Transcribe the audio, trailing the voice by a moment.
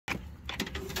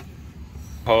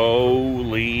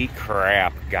Holy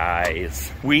crap,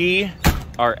 guys. We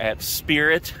are at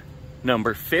Spirit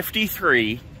number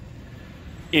 53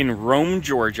 in Rome,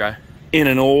 Georgia, in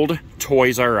an old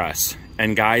Toys R Us.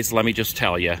 And guys, let me just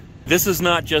tell you, this is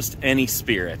not just any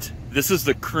Spirit. This is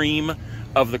the cream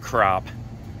of the crop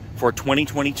for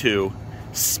 2022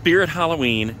 Spirit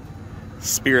Halloween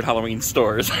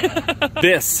stores.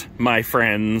 This, my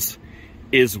friends,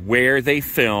 is where they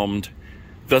filmed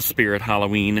the Spirit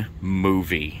Halloween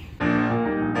movie.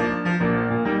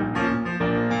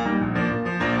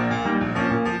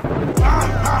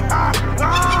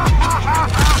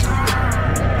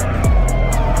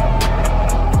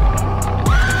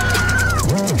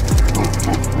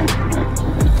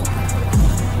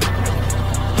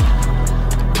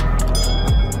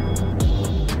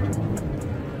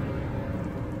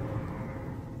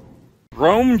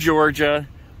 Rome, Georgia,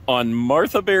 on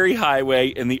Martha Berry Highway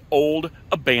in the old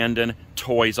abandoned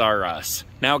Toys R Us.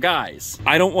 Now guys,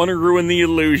 I don't want to ruin the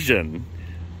illusion,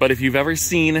 but if you've ever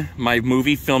seen my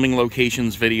movie filming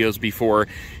locations videos before,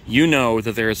 you know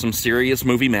that there is some serious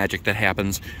movie magic that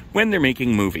happens when they're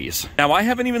making movies. Now I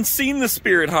haven't even seen the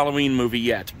Spirit Halloween movie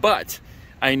yet, but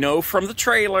I know from the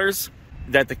trailers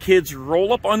that the kids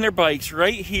roll up on their bikes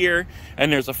right here,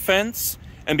 and there's a fence.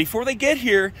 And before they get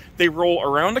here, they roll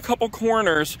around a couple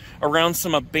corners around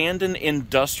some abandoned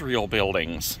industrial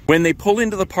buildings. When they pull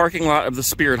into the parking lot of the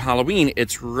Spirit Halloween,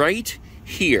 it's right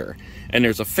here. And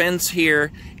there's a fence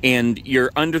here, and you're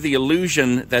under the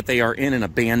illusion that they are in an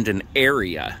abandoned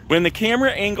area. When the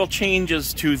camera angle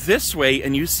changes to this way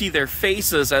and you see their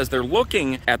faces as they're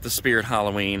looking at the Spirit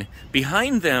Halloween,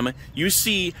 behind them, you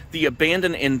see the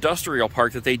abandoned industrial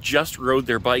park that they just rode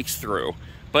their bikes through.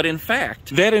 But in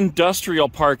fact, that industrial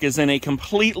park is in a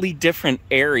completely different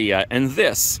area, and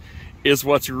this is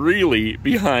what's really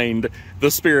behind the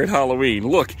Spirit Halloween.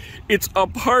 Look, it's a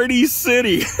party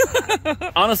city.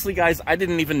 Honestly, guys, I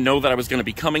didn't even know that I was going to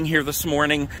be coming here this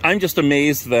morning. I'm just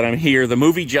amazed that I'm here. The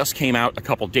movie just came out a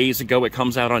couple days ago. It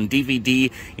comes out on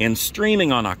DVD and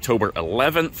streaming on October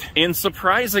 11th. And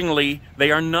surprisingly,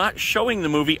 they are not showing the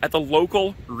movie at the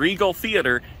local Regal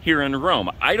Theater here in Rome.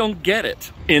 I don't get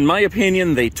it. In my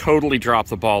opinion, they totally dropped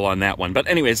the ball on that one. But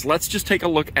anyways, let's just take a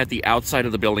look at the outside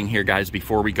of the building here, guys,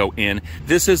 before we go in.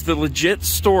 This is the legit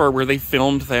store where they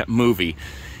filmed that movie.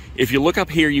 If you look up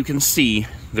here, you can see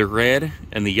the red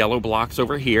and the yellow blocks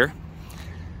over here,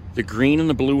 the green and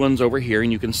the blue ones over here,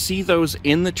 and you can see those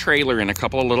in the trailer in a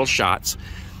couple of little shots.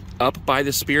 Up by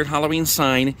the Spirit Halloween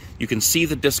sign, you can see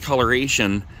the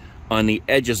discoloration on the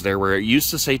edges there where it used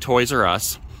to say Toys R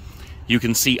Us. You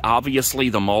can see obviously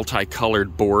the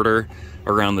multicolored border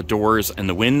around the doors and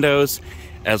the windows,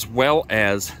 as well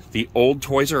as the old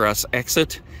Toys R Us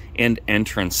exit and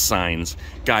entrance signs.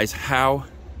 Guys, how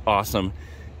awesome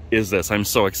is this? I'm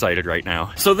so excited right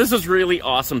now. So this is really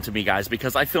awesome to me, guys,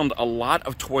 because I filmed a lot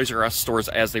of Toys R Us stores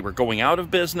as they were going out of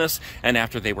business and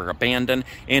after they were abandoned.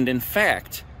 And in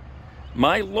fact,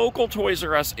 my local Toys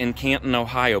R Us in Canton,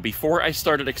 Ohio, before I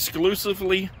started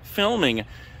exclusively filming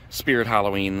Spirit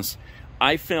Halloweens,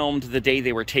 I filmed the day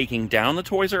they were taking down the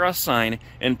Toys R Us sign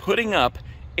and putting up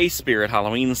a Spirit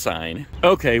Halloween sign.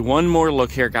 Okay, one more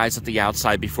look here, guys, at the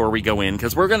outside before we go in,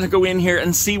 because we're going to go in here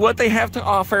and see what they have to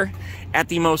offer at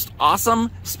the most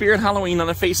awesome Spirit Halloween on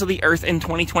the face of the earth in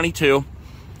 2022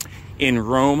 in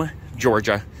Rome,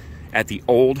 Georgia, at the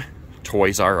old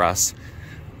Toys R Us.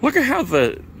 Look at how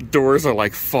the doors are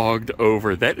like fogged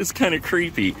over. That is kind of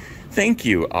creepy. Thank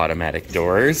you, automatic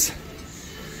doors.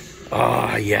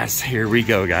 Ah, yes, here we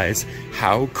go, guys.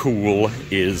 How cool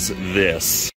is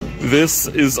this? This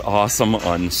is awesome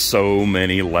on so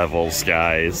many levels,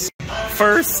 guys.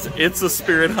 First, it's a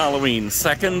Spirit Halloween.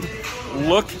 Second,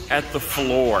 look at the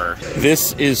floor.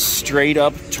 This is straight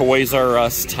up Toys R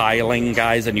Us tiling,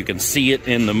 guys, and you can see it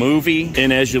in the movie.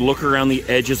 And as you look around the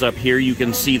edges up here, you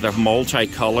can see the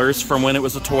multicolors from when it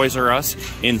was a Toys R Us.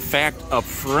 In fact, up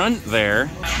front there,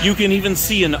 you can even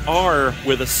see an R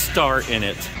with a star in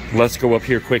it. Let's go up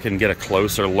here quick and get a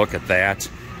closer look at that.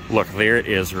 Look, there it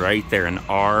is right there, an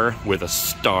R with a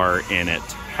star in it.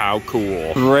 How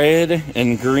cool. Red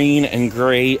and green and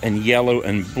gray and yellow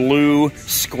and blue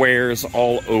squares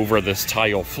all over this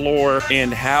tile floor.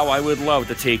 And how I would love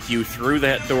to take you through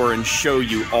that door and show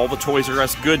you all the Toys R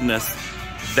Us goodness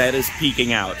that is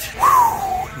peeking out.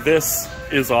 This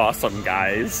is awesome,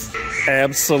 guys.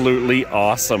 Absolutely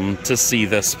awesome to see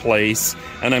this place.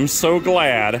 And I'm so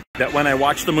glad that when I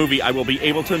watch the movie, I will be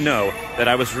able to know that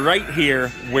I was right here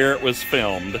where it was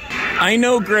filmed. I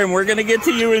know, Grim, we're gonna get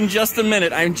to you in just a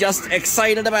minute. I'm just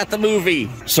excited about the movie.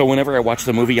 So whenever I watch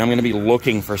the movie, I'm gonna be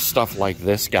looking for stuff like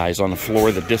this, guys, on the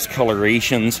floor, the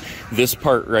discolorations, this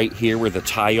part right here where the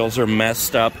tiles are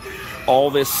messed up.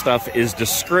 All this stuff is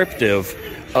descriptive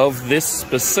of this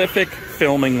specific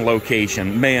filming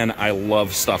location. Man, I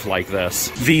love stuff like this.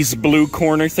 These blue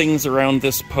corner things around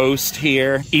this post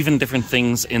here, even different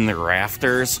things in the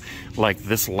rafters, like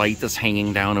this light that's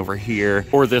hanging down over here,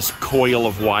 or this coil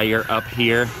of wire up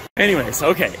here. Anyways,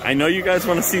 okay, I know you guys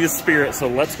want to see the spirit, so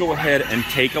let's go ahead and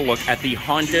take a look at the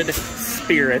haunted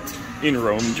spirit in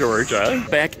Rome, Georgia.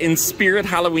 Back in Spirit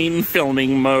Halloween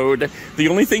filming mode. The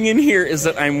only thing in here is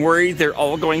that I'm worried they're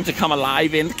all going to come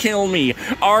alive and kill me.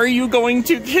 Are you going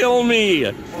to kill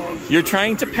me? You're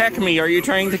trying to peck me. Are you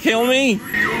trying to kill me?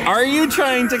 Are you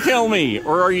trying to kill me?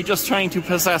 Or are you just trying to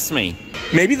possess me?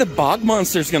 Maybe the bog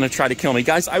monster's gonna try to kill me.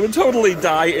 Guys, I would totally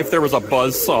die if there was a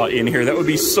buzzsaw in here. That would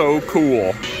be so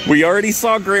cool. We already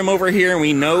saw Grim over here, and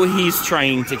we know he's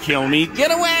trying to kill me.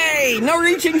 Get away! No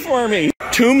reaching for me!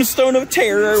 Tombstone of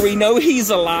Terror, we know he's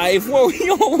alive. Whoa, he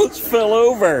almost fell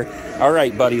over. All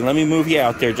right, buddy, let me move you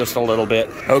out there just a little bit.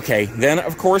 Okay, then,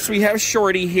 of course, we have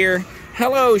Shorty here.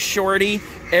 Hello, Shorty.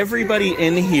 Everybody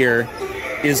in here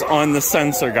is on the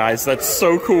sensor, guys. That's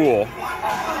so cool.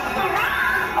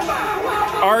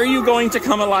 Are you going to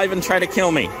come alive and try to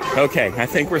kill me? Okay, I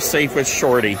think we're safe with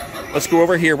Shorty. Let's go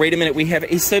over here. Wait a minute, we have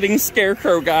a sitting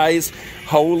scarecrow, guys.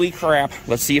 Holy crap.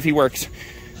 Let's see if he works.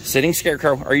 Sitting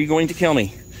scarecrow, are you going to kill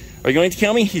me? Are you going to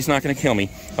kill me? He's not going to kill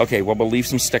me. Okay, well, we'll leave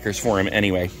some stickers for him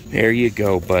anyway. There you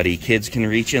go, buddy. Kids can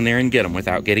reach in there and get him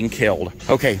without getting killed.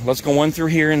 Okay, let's go on through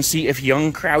here and see if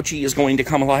young Crouchy is going to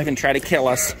come alive and try to kill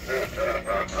us.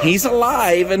 He's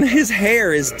alive, and his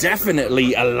hair is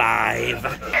definitely alive.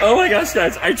 Oh my gosh,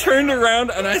 guys, I turned around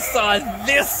and I saw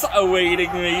this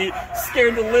awaiting me.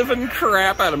 Scared the living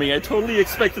crap out of me. I totally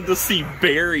expected to see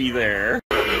Barry there.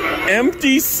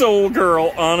 Empty Soul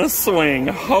Girl on a swing.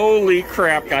 Holy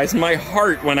crap, guys. My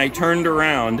heart, when I turned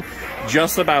around,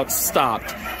 just about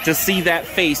stopped to see that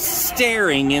face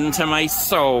staring into my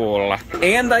soul.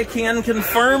 And I can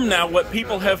confirm now what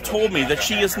people have told me, that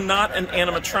she is not an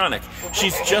animatronic.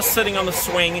 She's just sitting on the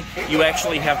swing. You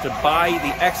actually have to buy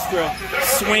the extra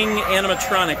swing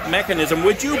animatronic mechanism.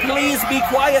 Would you please be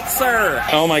quiet, sir?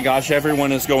 Oh my gosh,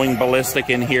 everyone is going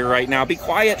ballistic in here right now. Be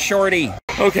quiet, Shorty.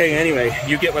 Okay, anyway,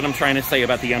 you get what I'm trying to say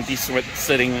about the empty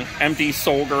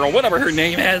soul girl, whatever her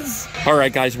name is. All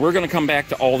right, guys, we're going to come back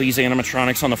to all these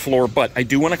animatronics on the floor, but I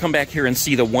do want to come back here and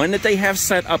see the one that they have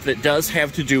set up that does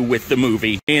have to do with the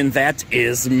movie, and that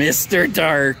is Mr.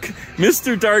 Dark.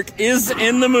 Mr. Dark is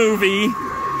in the movie.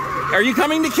 Are you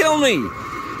coming to kill me?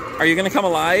 Are you going to come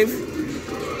alive?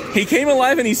 He came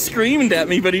alive and he screamed at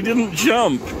me, but he didn't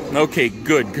jump. Okay,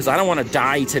 good, because I don't want to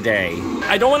die today.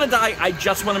 I don't want to die, I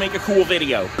just want to make a cool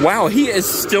video. Wow, he is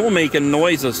still making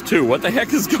noises, too. What the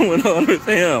heck is going on with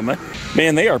him?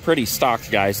 Man, they are pretty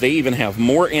stocked, guys. They even have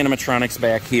more animatronics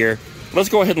back here. Let's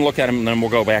go ahead and look at them, and then we'll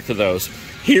go back to those.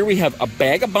 Here we have a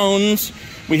bag of bones.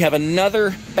 We have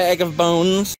another bag of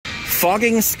bones.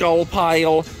 Fogging skull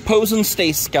pile, pose and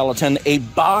stay skeleton, a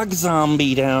bog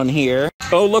zombie down here.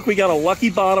 Oh, look, we got a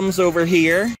Lucky Bottoms over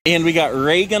here, and we got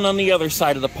Reagan on the other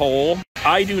side of the pole.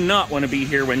 I do not want to be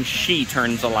here when she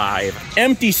turns alive.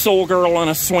 Empty Soul Girl on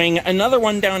a swing. Another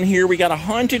one down here. We got a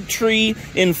Haunted Tree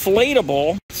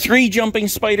inflatable. 3 jumping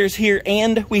spiders here,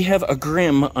 and we have a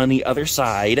Grim on the other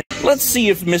side. Let's see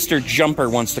if Mr. Jumper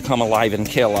wants to come alive and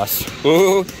kill us.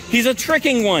 Oh, he's a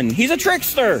tricking one. He's a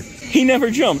trickster. He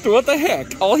never jumped. What the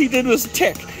heck? All he did was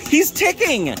tick. He's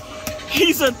ticking.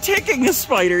 He's a ticking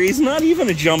spider. He's not even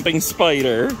a jumping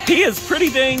spider. He is pretty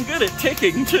dang good at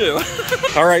ticking, too.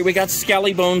 All right, we got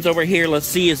Skelly Bones over here. Let's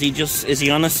see. Is he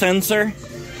on a sensor?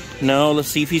 No, let's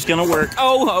see if he's gonna work.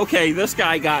 Oh, okay, this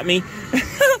guy got me.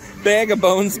 Bag of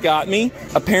Bones got me.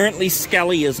 Apparently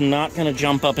Skelly is not gonna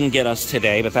jump up and get us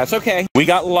today, but that's okay. We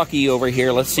got Lucky over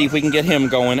here. Let's see if we can get him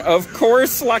going. Of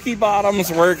course Lucky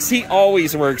Bottoms works. He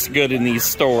always works good in these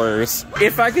stores.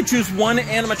 If I could choose one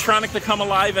animatronic to come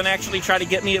alive and actually try to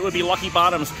get me, it would be Lucky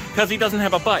Bottoms, because he doesn't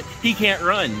have a butt. He can't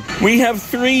run. We have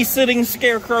 3 sitting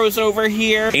scarecrows over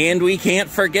here, and we can't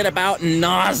forget about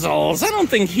Nozzles. I don't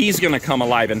think he's gonna come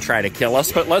alive and try to kill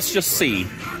us, but let's just see.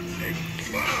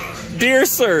 Dear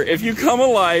sir, if you come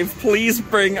alive, please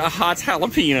bring a hot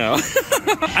jalapeno.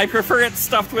 I prefer it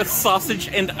stuffed with sausage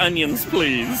and onions,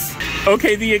 please.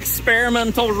 Okay, the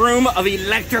experimental room of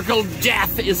electrical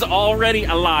death is already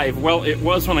alive. Well, it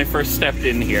was when I first stepped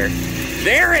in here.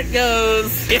 There it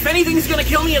goes. If anything's gonna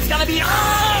kill me, it's gonna be...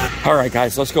 All right,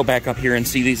 guys, let's go back up here and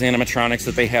see these animatronics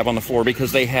that they have on the floor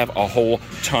because they have a whole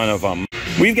ton of them.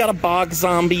 We've got a bog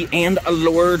zombie and a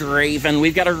Lord Raven.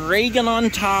 We've got a Reagan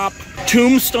on top,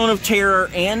 Tombstone of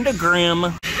Terror, and a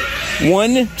Grim.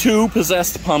 1, 2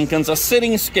 possessed pumpkins, a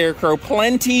sitting scarecrow,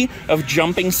 plenty of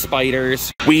jumping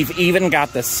spiders. We've even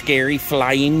got the scary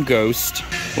flying ghost.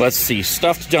 Let's see,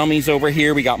 stuffed dummies over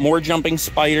here. We got more jumping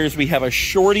spiders. We have a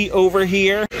shorty over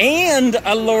here and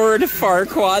a Lord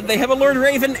Farquaad. They have a Lord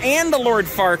Raven and a Lord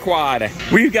Farquaad.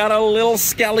 We've got a little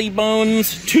Skelly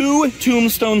Bones, 2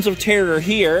 Tombstones of Terror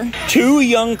here, 2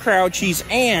 Young Crouchies,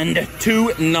 and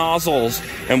 2 Nozzles.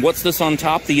 And what's this on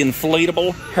top? The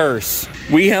inflatable hearse.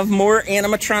 We have more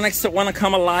animatronics that want to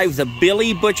come alive. The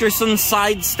Billy Butcherson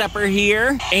Sidestepper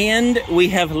here. And we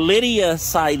have Lydia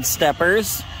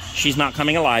Sidesteppers. She's not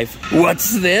coming alive.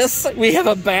 What's this? We have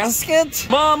a basket?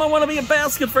 Mom, I want to be a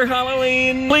basket for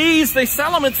Halloween. Please, they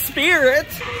sell them at Spirit.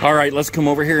 All right, let's come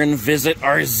over here and visit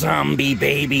our zombie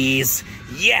babies.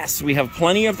 Yes, we have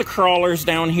plenty of the crawlers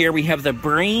down here. We have the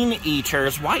brain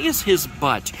eaters. Why is his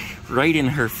butt right in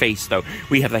her face, though?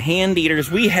 We have the hand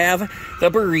eaters. We have the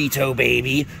burrito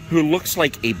baby, who looks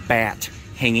like a bat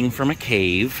hanging from a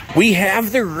cave. We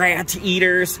have the rat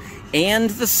eaters and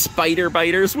the spider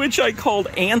biters, which I called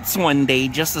ants one day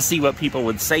just to see what people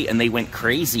would say, and they went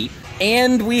crazy.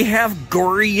 And we have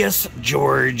Gorious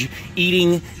George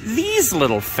eating these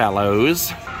little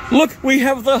fellows. Look, we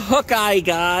have the hook eye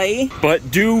guy.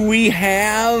 But do we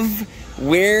have...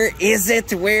 Where is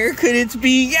it? Where could it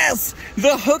be? Yes, the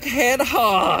Hookhead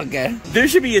Hog. There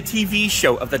should be a TV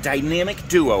show of the dynamic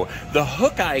duo, the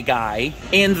Hook Eye Guy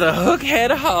and the Hookhead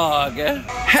Hog.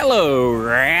 Hello,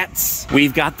 rats.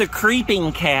 We've got the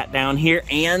Creeping Cat down here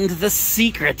and the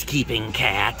Secret Keeping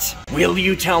Cat. Will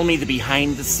you tell me the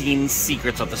behind-the-scenes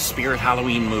secrets of the Spirit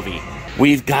Halloween movie?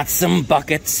 We've got some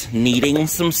buckets needing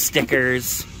some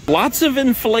stickers. Lots of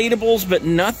inflatables, but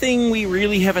nothing we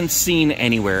really haven't seen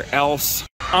anywhere else.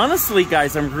 Honestly,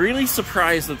 guys, I'm really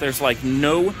surprised that there's like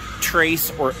no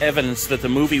trace or evidence that the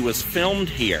movie was filmed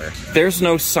here. There's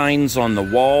no signs on the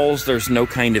walls. There's no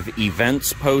kind of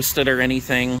events posted or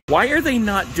anything. Why are they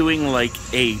not doing like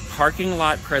a parking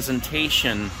lot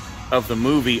presentation of the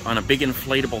movie on a big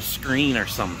inflatable screen or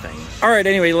something? All right,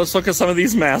 anyway, let's look at some of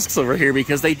these masks over here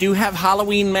because they do have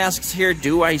Halloween masks here.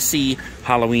 Do I see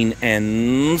Halloween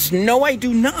Ends? No, I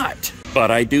do not. But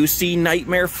I do see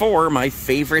Nightmare 4, my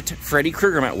favorite Freddy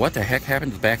Krueger mask. What the heck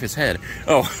happened to the back of his head?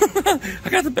 Oh,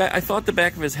 I thought the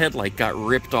back of his head like got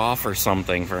ripped off or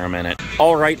something for a minute.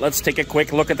 All right, let's take a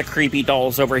quick look at the creepy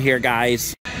dolls over here,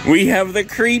 guys. We have the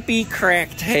creepy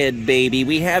cracked head baby.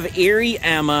 We have Eerie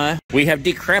Emma. We have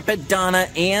Decrepit Donna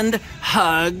and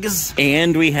Hugs.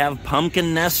 And we have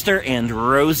Pumpkin Nestor and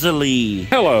Rosalie.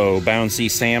 Hello, Bouncy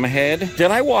Sam Head.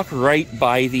 Did I walk right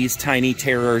by these tiny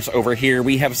terrors over here?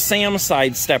 We have Sam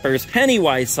Sidesteppers,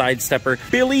 Pennywise Sidestepper,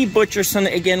 Billy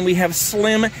Butcherson. Again, we have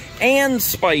Slim and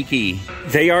Spiky.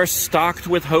 They are stocked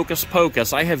with Hocus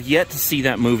Pocus. I have yet to see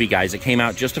that movie, guys. It came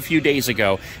out just a few days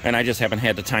ago, and I just haven't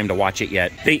had the time to watch it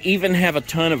yet. They even have a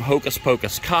ton of Hocus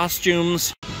Pocus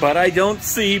costumes, but I don't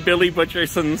see Billy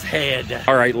Butcherson's head.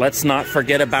 All right, let's not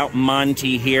forget about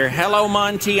Monty here. Hello,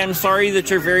 Monty. I'm sorry that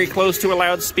you're very close to a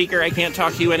loudspeaker. I can't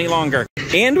talk to you any longer.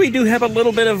 And we do have a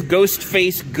little bit of ghost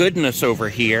face goodness over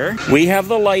here. We have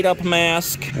the light up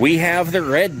mask. We have the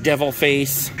red devil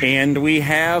face. And we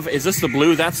have, is this the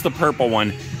blue? That's the purple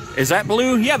one. Is that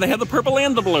blue? Yeah, they have the purple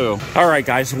and the blue. All right,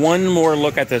 guys, one more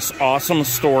look at this awesome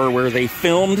store where they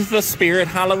filmed the Spirit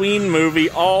Halloween movie.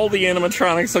 All the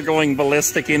animatronics are going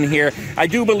ballistic in here. I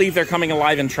do believe they're coming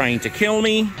alive and trying to kill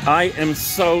me. I am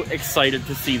so excited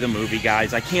to see the movie,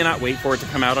 guys. I cannot wait for it to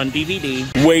come out on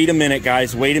DVD. Wait a minute,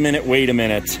 guys. Wait a minute. Wait a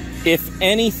minute. If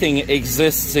anything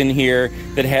exists in here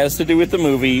that has to do with the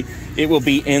movie, it will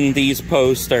be in these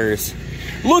posters.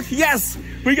 Look, yes!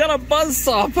 We got a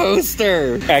Buzzsaw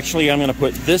poster! Actually, I'm gonna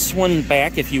put this one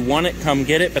back. If you want it, come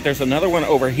get it. But there's another one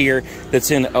over here that's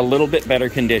in a little bit better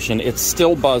condition. It's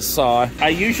still Buzzsaw. I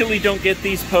usually don't get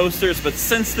these posters, but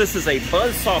since this is a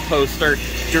Buzzsaw poster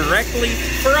directly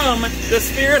from the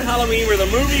Spirit Halloween, where the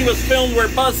movie was filmed, where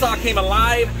Buzzsaw came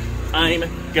alive, I'm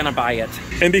gonna buy it.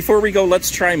 And before we go,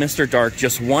 let's try Mr. Dark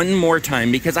just one more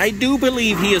time, because I do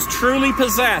believe he is truly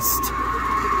possessed.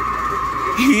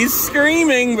 He's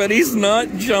screaming, but he's not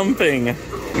jumping.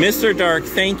 Mr. Dark,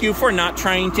 thank you for not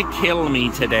trying to kill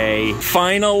me today.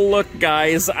 Final look,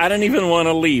 guys. I don't even want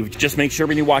to leave. Just make sure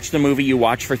when you watch the movie, you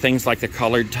watch for things like the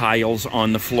colored tiles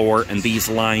on the floor and these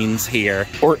lines here.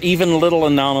 Or even little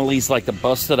anomalies like the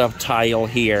busted up tile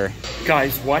here.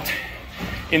 Guys, what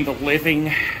in the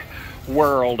living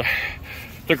world?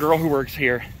 The girl who works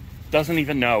here doesn't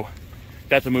even know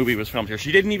that the movie was filmed here.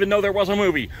 She didn't even know there was a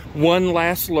movie. One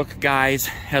last look, guys,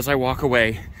 as I walk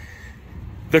away.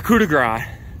 The coup de grace.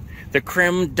 The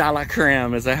creme de la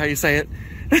creme, is that how you say it?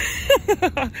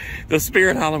 The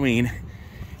Spirit Halloween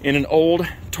in an old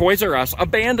Toys R Us,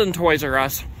 abandoned Toys R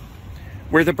Us,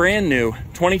 where the brand new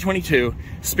 2022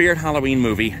 Spirit Halloween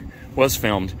movie was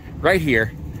filmed right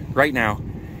here, right now,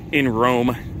 in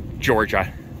Rome,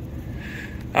 Georgia.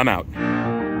 I'm out.